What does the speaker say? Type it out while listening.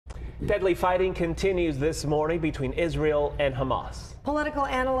Deadly fighting continues this morning between Israel and Hamas. Political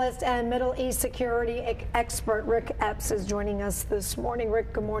analyst and Middle East security expert Ric Epps is joining us this morning.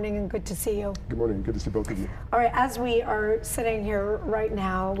 Rick, good morning and good to see you. Good morning. Good to see both of you. All right, as we are sitting here right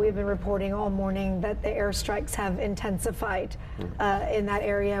now, we've been reporting all morning that the airstrikes have intensified in that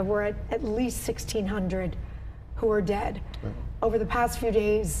area. We're at least 1,600 who are dead. Over the past few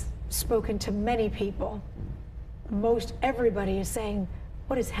days, spoken to many people. Most everybody is saying,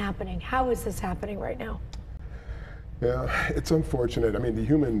 what is happening? How is this happening right now? Yeah, it's unfortunate. I mean, the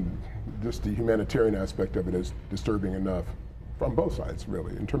humanitarian aspect of it is disturbing enough from both sides,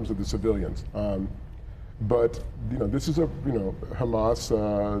 really, in terms of the civilians. But this is Hamas,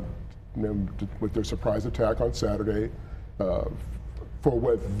 with their surprise attack on Saturday, for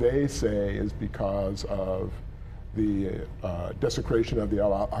what they say is because of the desecration of the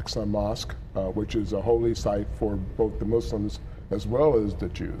Al-Aqsa Mosque, which is a holy site for both the Muslims as well as the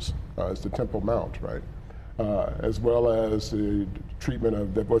Jews. It's the Temple Mount, right? As well as the treatment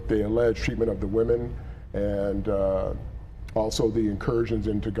of what they allege, treatment of the women, and also the incursions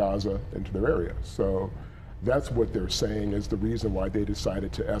into Gaza, into their area. So that's what they're saying is the reason why they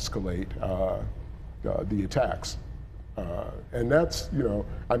decided to escalate the attacks. And that's,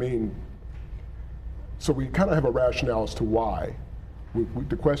 so we kind of have a rationale as to why.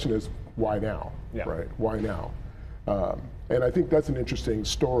 The question is, why now, right? Why now? And I think that's an interesting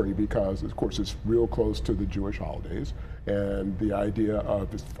story because, of course, it's real close to the Jewish holidays and the idea of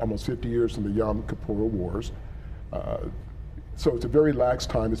almost 50 years from the Yom Kippur Wars. So it's a very lax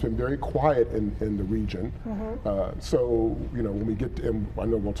time. It's been very quiet in the region. So, when we get, and I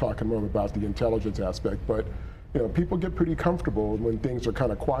know we'll talk more about the intelligence aspect, but people get pretty comfortable when things are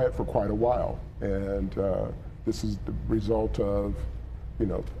kind of quiet for quite a while. And this is the result of,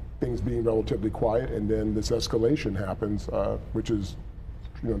 things being relatively quiet, and then this escalation happens, which is,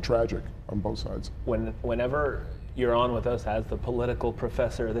 tragic on both sides. Whenever you're on with us as the political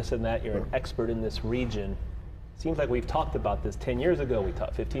professor, this and that, you're an expert in this region. Seems like we've talked about this 10 years ago,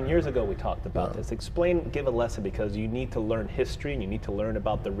 15 years ago we talked about this. Explain, give a lesson, because you need to learn history and you need to learn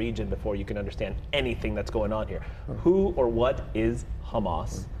about the region before you can understand anything that's going on here. Who or what is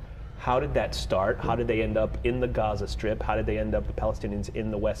Hamas? How did that start? How did they end up in the Gaza Strip? How did they end up, the Palestinians,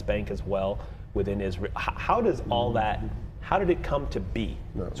 in the West Bank as well, within Israel? How does all that, how did it come to be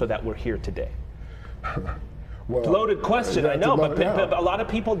so that we're here today? Well, loaded question, I know, but a lot of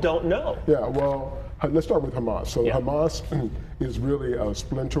people don't know. Yeah, well, let's start with Hamas. So Hamas is really a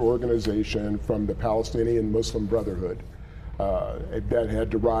splinter organization from the Palestinian Muslim Brotherhood that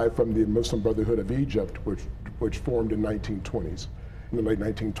had derived from the Muslim Brotherhood of Egypt, which formed in the late 1920s.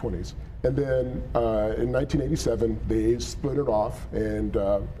 And then in 1987, they split it off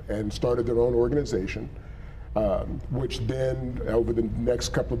and started their own organization, which then, over the next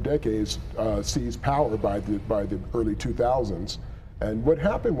couple of decades, seized power by the early 2000s. And what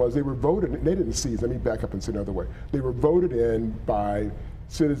happened was they were voted, they didn't seize, let me back up and say another way. They were voted in by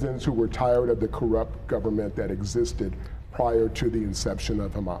citizens who were tired of the corrupt government that existed prior to the inception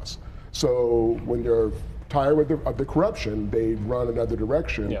of Hamas. So when they're tired of the corruption, they run another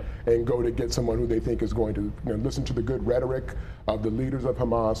direction and go to get someone who they think is going to listen to the good rhetoric of the leaders of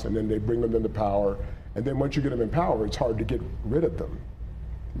Hamas, and then they bring them into power. And then once you get them in power, it's hard to get rid of them.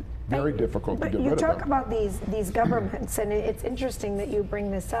 Very difficult to get rid of them. You talk about these governments, and it's interesting that you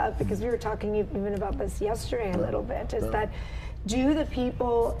bring this up, because we were talking even about this yesterday a little bit, is that do the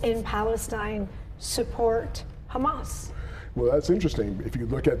people in Palestine support Hamas? Well, that's interesting. If you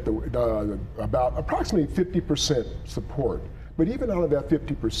look at about approximately 50% support, but even out of that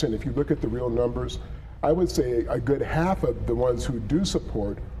 50%, if you look at the real numbers, I would say a good half of the ones who do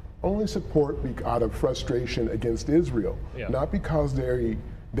support only support out of frustration against Israel, not because they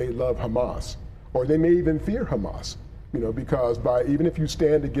love Hamas, or they may even fear Hamas. Because even if you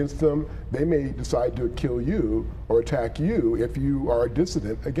stand against them, they may decide to kill you or attack you if you are a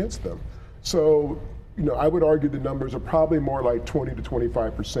dissident against them. So, I would argue the numbers are probably more like 20 to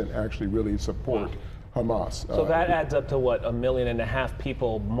 25% actually really support Hamas. So that adds up to what, 1.5 million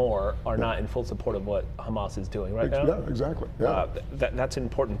people more are not in full support of what Hamas is doing right now? Yeah, exactly. Yeah. That's an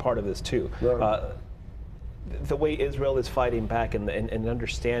important part of this too. The way Israel is fighting back and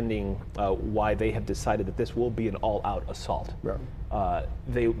understanding why they have decided that this will be an all-out assault.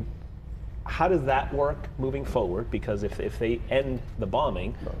 How does that work moving forward? Because if they end the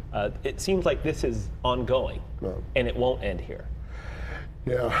bombing, it seems like this is ongoing, and it won't end here.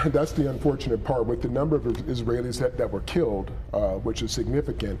 Yeah, that's the unfortunate part. With the number of Israelis that were killed, which is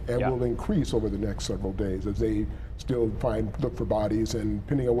significant, and will increase over the next several days as they still look for bodies, and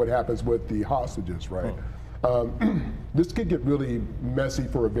depending on what happens with the hostages, right? This could get really messy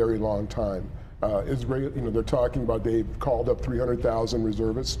for a very long time. Israel, they're talking about they've called up 300,000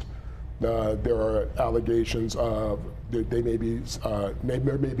 reservists. There are allegations of there may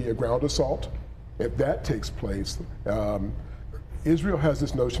be a ground assault. If that takes place, Israel has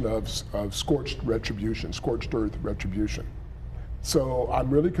this notion of scorched retribution, scorched earth retribution. So I'm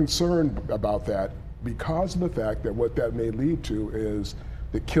really concerned about that because of the fact that what that may lead to is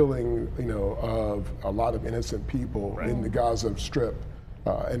the killing, of a lot of innocent people in the Gaza Strip,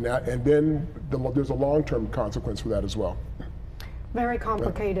 and then there's a long-term consequence for that as well. Very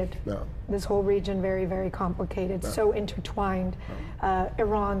complicated. Yeah. This whole region, very, very complicated, so intertwined.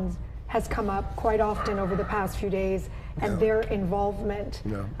 Iran has come up quite often over the past few days, and their involvement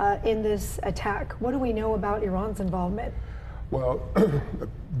in this attack. What do we know about Iran's involvement? Well,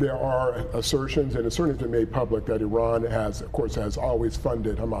 there are assertions, and it's certainly been made public, that Iran has always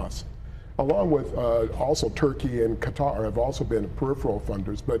funded Hamas, along with also Turkey and Qatar have also been peripheral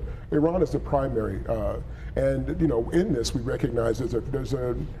funders, but Iran is the primary. And in this, we recognize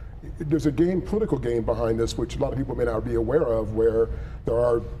there's a political game behind this, which a lot of people may not be aware of, where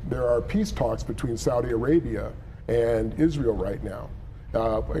there are peace talks between Saudi Arabia and Israel right now,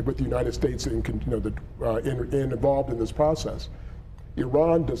 with the United States involved in this process.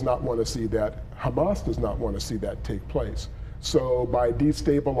 Iran does not want to see that. Hamas does not want to see that take place. So by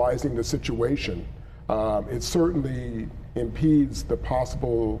destabilizing the situation, it certainly impedes the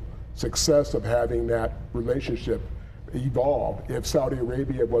possible success of having that relationship evolve if Saudi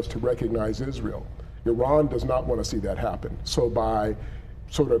Arabia was to recognize Israel. Iran does not want to see that happen. So by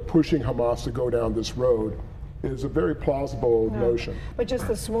sort of pushing Hamas to go down this road is a very plausible notion. But just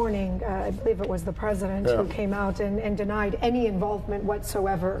this morning, I believe it was the president who came out and denied any involvement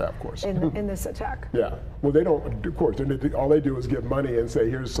whatsoever in this attack. Yeah, well, they don't, of course, all they do is give money and say,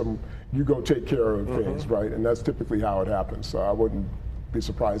 here's some, you go take care of things, right? And that's typically how it happens. So I wouldn't be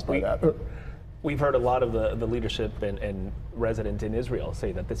surprised by that. We've heard a lot of the leadership and residents in Israel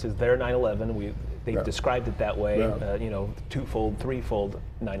say that this is their 9/11. They've described it that way, twofold, threefold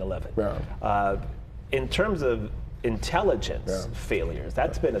 9/11. In terms of intelligence failures,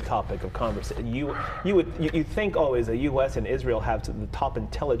 that's been a topic of conversation. You think always the U.S. and Israel have the top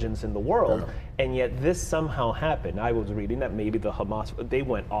intelligence in the world, and yet this somehow happened. I was reading that maybe the Hamas, they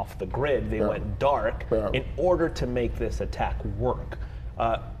went off the grid, they went dark in order to make this attack work.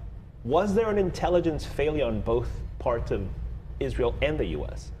 Was there an intelligence failure on both parts of Israel and the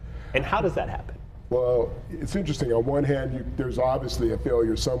U.S.? And how does that happen? Well, it's interesting. On one hand, there's obviously a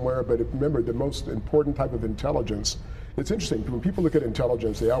failure somewhere, but remember, the most important type of intelligence, it's interesting. When people look at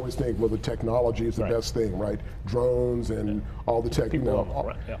intelligence, they always think, well, the technology is the best thing, right? Drones and all the tech,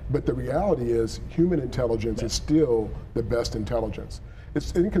 But the reality is, human intelligence is still the best intelligence.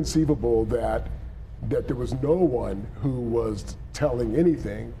 It's inconceivable that there was no one who was telling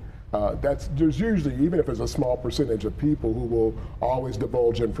anything. There's usually, even if it's a small percentage of people who will always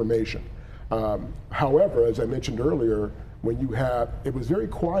divulge information. However, as I mentioned earlier, it was very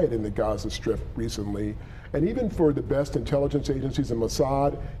quiet in the Gaza Strip recently, and even for the best intelligence agencies, and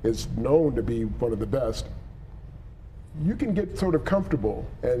Mossad is known to be one of the best, you can get sort of comfortable,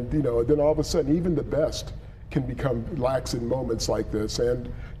 and then all of a sudden, even the best can become lax in moments like this.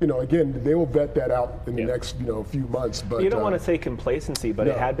 And again, they will vet that out in the next few months. But you don't want to say complacency, but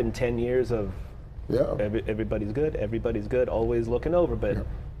it had been 10 years of everybody's good, always looking over, but.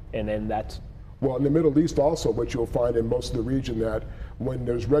 And then that's... Well, in the Middle East also, what you'll find in most of the region, that when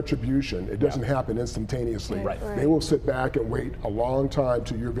there's retribution, it doesn't happen instantaneously. They will sit back and wait a long time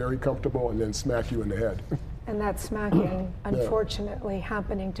till you're very comfortable and then smack you in the head. And that smacking, unfortunately,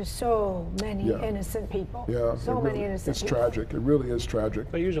 happening to so many innocent people. Yeah, so many innocent people. It's tragic. It really is tragic.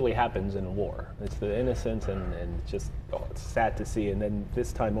 It usually happens in a war. It's the innocent and just, it's sad to see. And then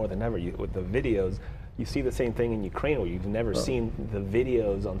this time more than ever, with the videos, you see the same thing in Ukraine, where you've never seen the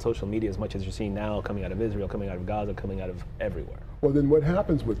videos on social media as much as you're seeing now, coming out of Israel, coming out of Gaza, coming out of everywhere. Well, then what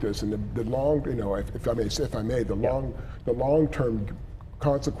happens with this, and the long, if I may, the long-term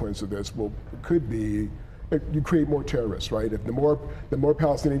consequence of this could be, you create more terrorists, right? If the more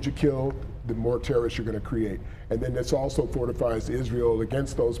Palestinians you kill, the more terrorists you're going to create, and then this also fortifies Israel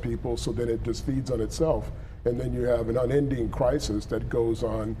against those people. So then it just feeds on itself, and then you have an unending crisis that goes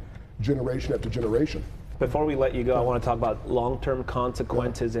on generation after generation. Before we let you go, I want to talk about long-term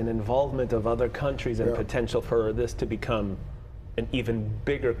consequences and involvement of other countries and potential for this to become an even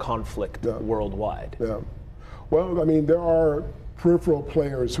bigger conflict worldwide. Yeah. Well, I mean, there are peripheral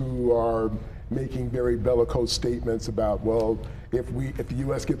players who are making very bellicose statements about, well, if the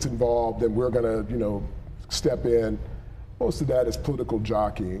U.S. gets involved, then we're going to, step in. Most of that is political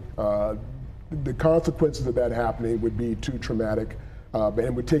jockeying. the consequences of that happening would be too traumatic,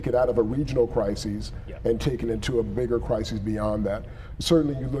 and would take it out of a regional crisis and take it into a bigger crisis beyond that.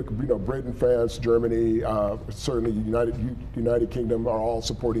 Certainly, you look, Britain, France, Germany, certainly United Kingdom are all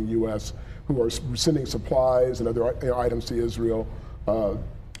supporting U.S., who are sending supplies and other items to Israel.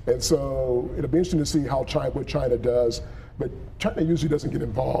 And so it'll be interesting to see what China does. But China usually doesn't get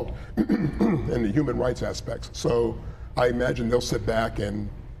involved in the human rights aspects. So I imagine they'll sit back and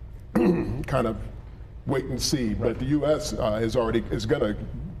kind of wait and see. But the U.S. is going to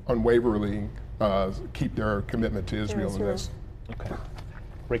unwaveringly keep their commitment to Israel in this. Okay.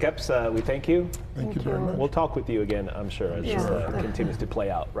 Ric Epps, we thank you. Thank you very much. We'll talk with you again, I'm sure, as this continues to play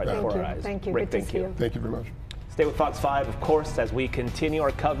out before our eyes. Thank you. Rick, thank you. Thank you very much. Stay with Fox 5, of course, as we continue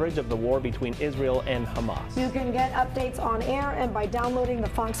our coverage of the war between Israel and Hamas. You can get updates on air and by downloading the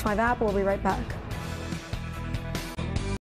Fox 5 app. We'll be right back.